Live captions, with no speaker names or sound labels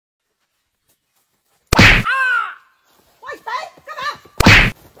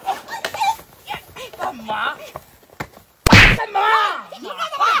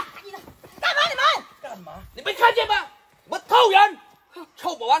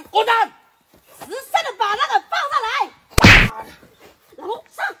安，滚蛋！识相的把那个放上来。老公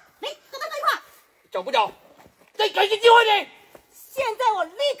上，你跟他对话。走不走？再给一次机会你。现在我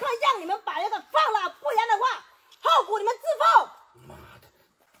立刻让你们把那个放了，不然的话，后果你们自负。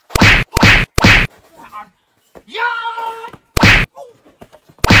妈的！呀！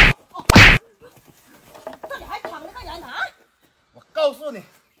这里还躺着个人啊！我告诉你，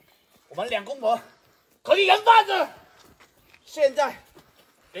我们两公婆可以人贩子。现在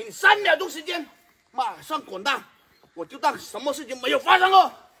给你3秒钟时间，马上滚蛋，我就当什么事情没有发生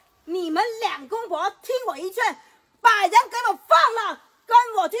过。你们两公婆听我一劝，把人给我放了，跟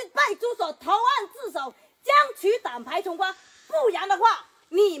我去派出所投案自首，将取党牌从宽。不然的话，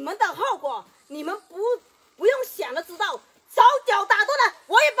你们的后果你们不用想了知道，手脚打断了，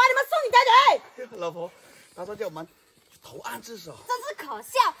我也把你们送警察局。老婆，他说叫我们投案自首，真是可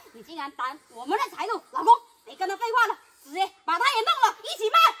笑！你竟然挡我们的财路，老公，别跟他废话了，直接把他也弄了，一起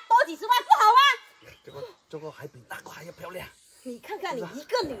卖，多几十万不好吗？这个还比那个还要漂亮。你看看你一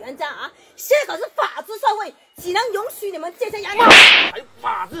个女人家啊，现在可是法治社会，岂能允许你们这些人？还有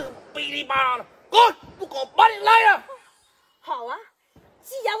法治，噼里啪啦的，滚！不给我把你来了。好啊，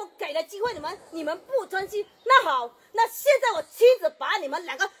既然我给了机会你们不专心，那好，那现在我亲自把你们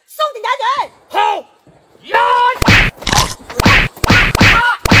两个送警察局。好，呀！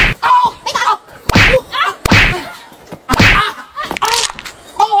别打我！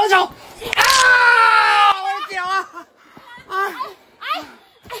放我的手！啊！我的脚啊！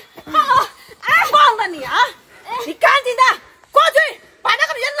放了你啊！你赶紧的过去把那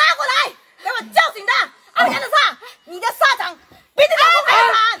个女人拉过来，给我叫醒她。不然的话，你的沙场比你老公还要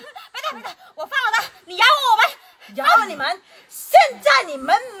惨。别打！我放了他，你饶我们！饶了你们！现在你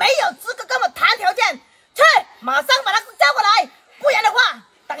们没有资格跟我谈条件，去，马上把他叫过来，不然的话，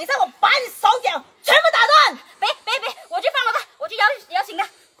等一下我把你手脚全部打断。别，我去放了他，我去摇醒他。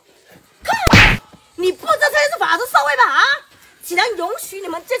你不知道这是法治社会吧？啊，岂能允许你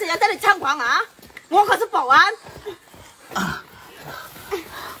们这些人在这里猖狂啊？我可是保安。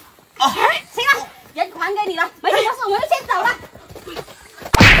行了，人还给你了，没什么事，我就先走了。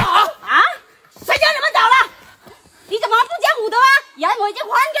啊？谁叫你们走了？你怎么不讲武德啊？人我已经还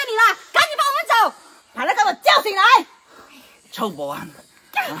给你了，赶紧放我们走。把他给我叫醒来！臭保安，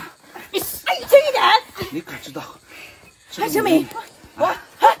你爱轻一点！你可知道？小米，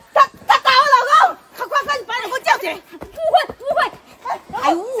他打我老公，快把你老公叫醒！误会，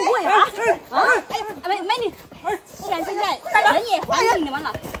还误会啊？美女，现在人也还给你们了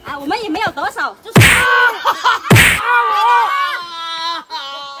啊，我们也没有得手，就是。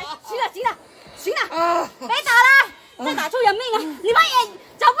行了，别打了，再打出人命啊，你们也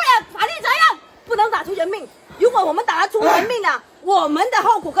走不了法律责任。不能打出人命。如果我们打得出人命了，我们的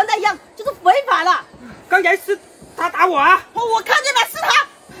后果跟他一样，就是违法了。刚才是他打我啊！我看见了，是他。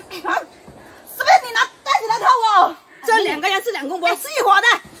是不是你拿袋子来套我？这两个人是两公婆，是一伙的。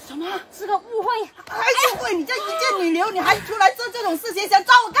什么？是个误会。还误会？你这一介女流，你还出来做这种事情，想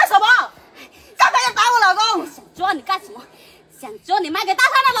抓我干什么？干嘛要打我老公？想抓你干什么？想抓你卖给大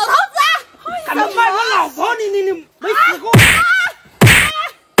山的老头子啊！敢卖我老婆？你没死过？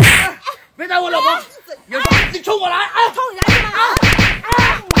别打我老婆！有种你冲我来！冲你来是吗？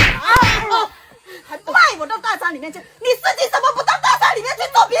还卖我到大山里面去？你自己怎么不到大山里面去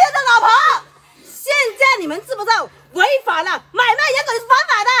做别人的老婆？现在你们知不知道违法了？买卖人可是犯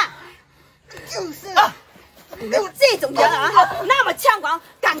法的。就是你们这种人啊，那么猖狂，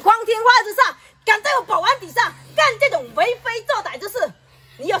敢光天化日下，敢在我保安底下干这种为非作歹之事，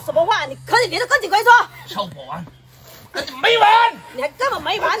你有什么话你可以连着跟警官说。臭保安，跟你没完！你还根本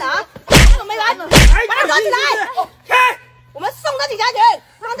没完啊！根本没完！把他抓起来！我们送他警察局，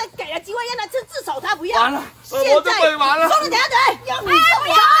刚才给了机会让他去自首，他不要。完了，现在我就没完了。送他警察局。